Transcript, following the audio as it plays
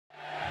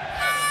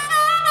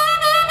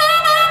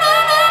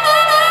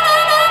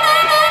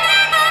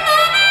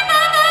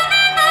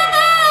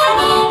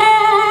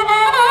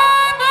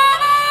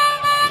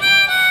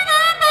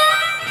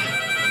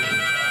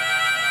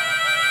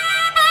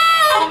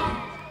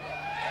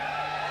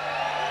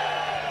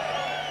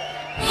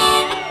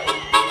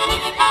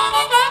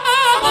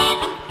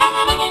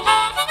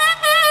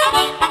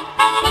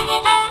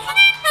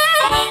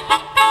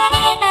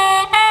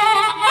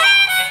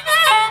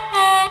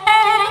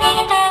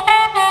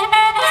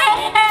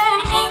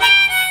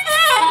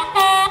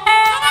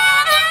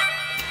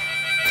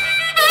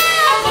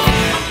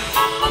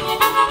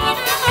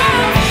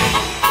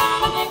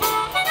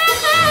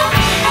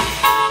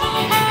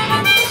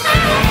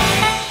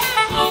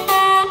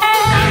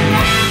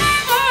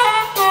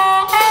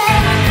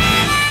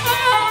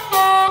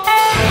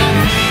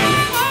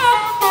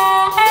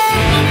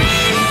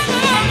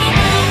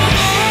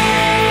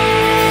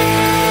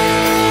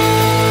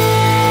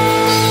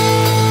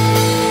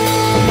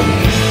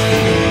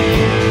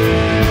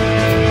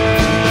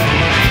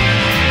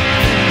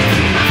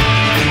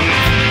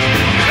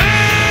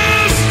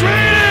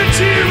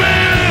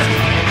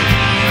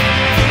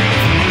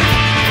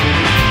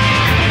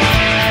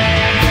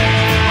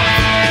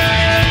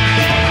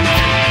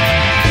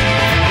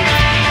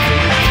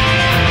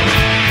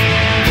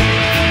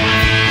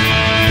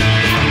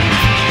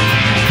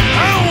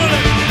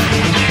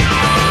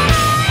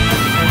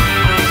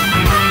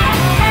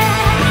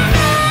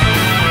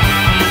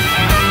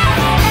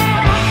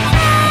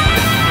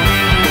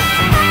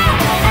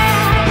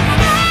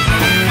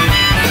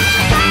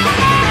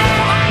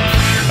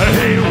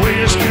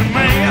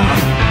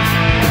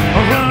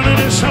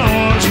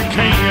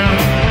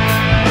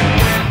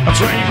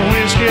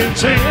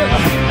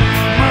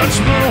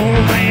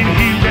thing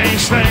he can't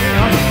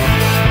stand.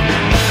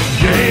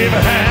 Gave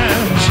a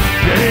hands,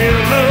 gave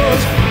a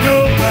loves,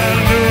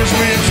 nobody knows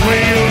which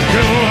way you'll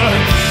go.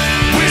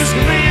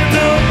 Whiskey man,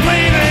 don't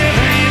play that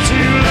hand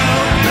too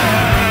long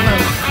now.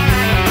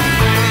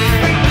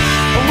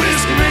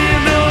 Whiskey man,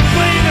 don't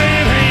play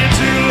that hand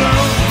too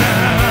long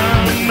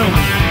now. No.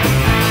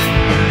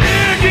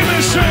 Yeah, give me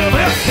some,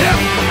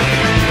 help.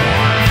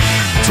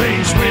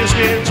 Taste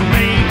whiskey to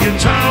make it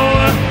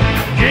tall.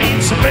 Gain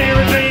some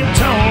very damn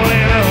tall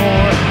and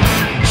all.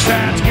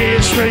 Start to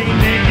get straight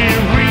and get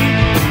weak.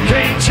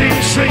 Can't you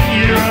see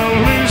you're on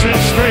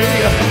losing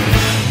streak?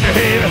 You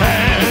hate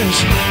hands,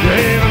 you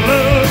hate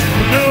love,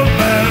 but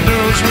nobody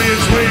knows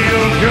which way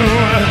you'll go.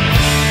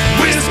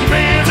 Whiskey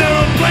man,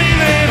 don't play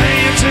that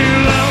hand too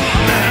long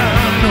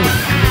now. No.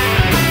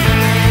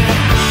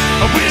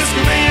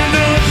 Whiskey man,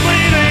 don't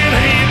play that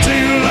hand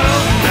too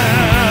long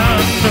now.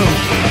 No.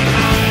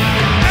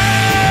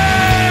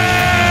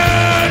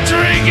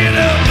 Drink it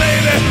up,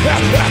 baby.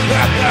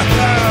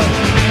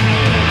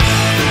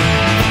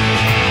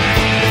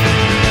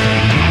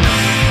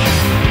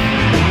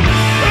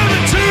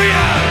 Over to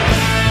ya.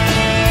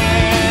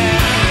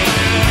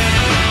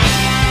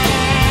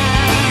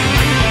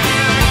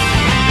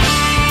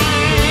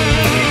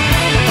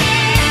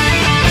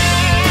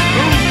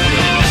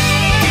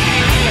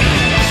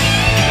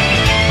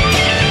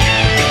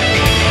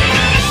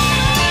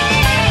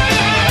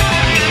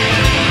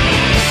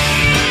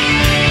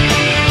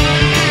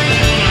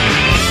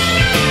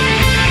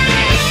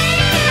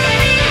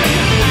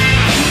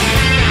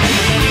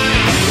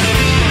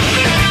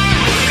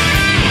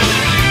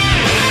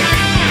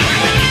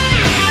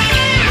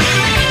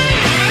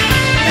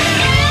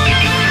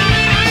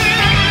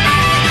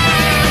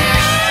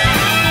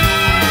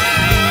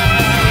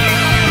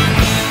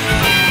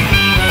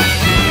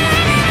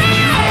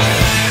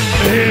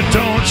 Hey,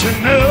 don't you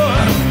know,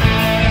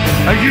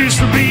 I used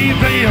to be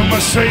there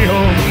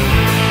myself.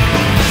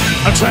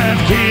 I tried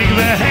to kick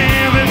the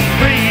habit,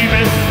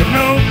 baby, but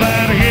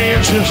nobody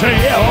answers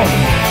hell.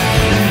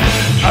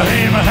 I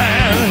have my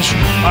hands,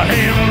 I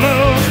have my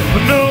love,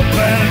 but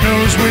nobody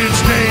knows which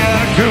day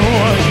I go.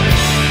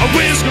 A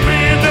whiskey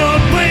man,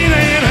 don't play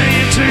that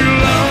hand too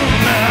long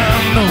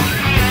now, no.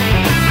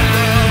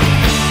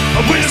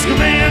 A whiskey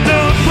man,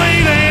 don't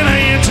play that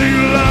hand too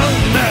long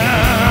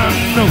now,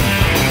 no.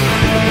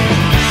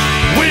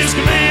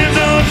 Whiskey man,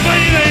 don't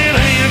play that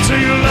hand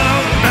too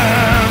long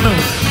now, no.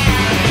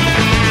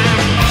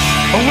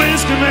 A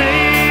whiskey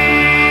man,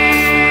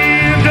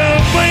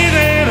 don't play that